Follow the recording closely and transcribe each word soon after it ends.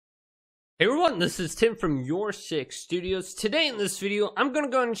Hey everyone, this is Tim from YourSixStudios. Today in this video, I'm going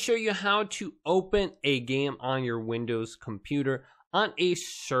to go ahead and show you how to open a game on your Windows computer on a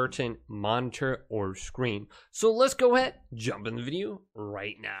certain monitor or screen. So let's go ahead, jump in the video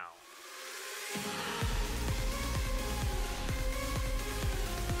right now.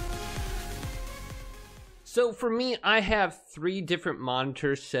 So for me, I have 3 different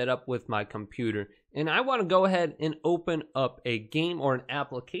monitors set up with my computer, and I want to go ahead and open up a game or an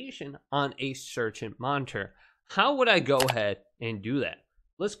application on a certain monitor. How would I go ahead and do that?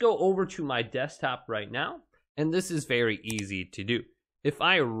 Let's go over to my desktop right now, and this is very easy to do. If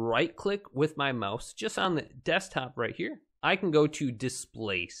I right click with my mouse just on the desktop right here, I can go to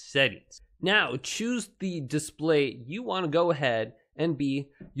display settings. Now choose the display you want to go ahead and be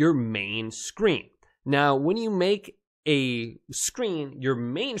your main screen. Now, when you make a screen, your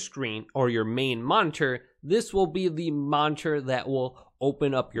main screen or your main monitor, this will be the monitor that will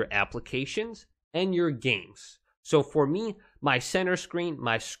open up your applications and your games. So for me, my center screen,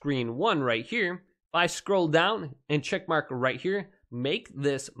 my screen 1 right here, if I scroll down and check mark right here, make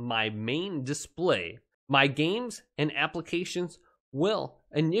this my main display, my games and applications will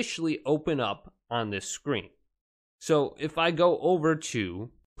initially open up on this screen. So if I go over to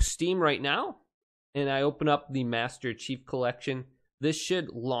Steam right now, and I open up the Master Chief Collection, this should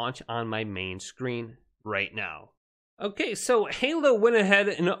launch on my main screen right now. Okay, so Halo went ahead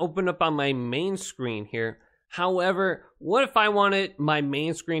and opened up on my main screen here. However, what if I wanted my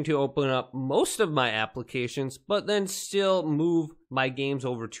main screen to open up most of my applications, but then still move my games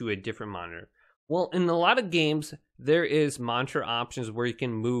over to a different monitor? Well, in a lot of games, there is monitor options where you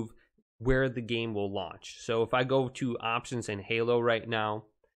can move where the game will launch. So if I go to options in Halo right now,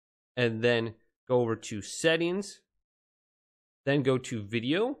 and then go over to settings, then go to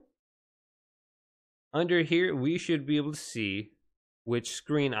video. Under here, we should be able to see which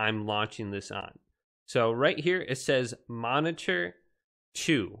screen I'm launching this on. So right here, it says monitor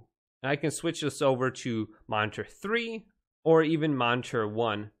 2. I can switch this over to monitor 3 or even monitor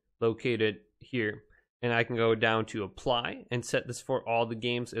 1 located here. And I can go down to apply and set this for all the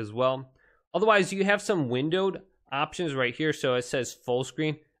games as well. Otherwise, you have some windowed options right here. So it says full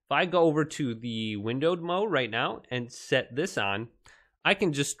screen. If I go over to the windowed mode right now and set this on, I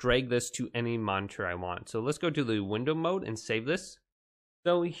can just drag this to any monitor I want. So let's go to the window mode and save this.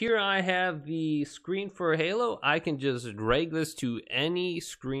 So here I have the screen for Halo. I can just drag this to any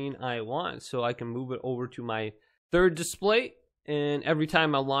screen I want. So I can move it over to my third display. And every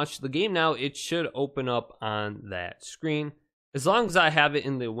time I launch the game now, it should open up on that screen. As long as I have it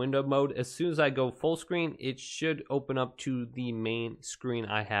in the window mode, as soon as I go full screen, it should open up to the main screen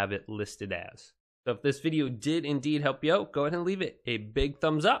I have it listed as. So if this video did indeed help you out, go ahead and leave it a big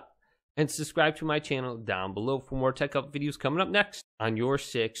thumbs up and subscribe to my channel down below for more tech up videos coming up next on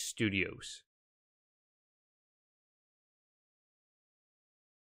YourSixStudios.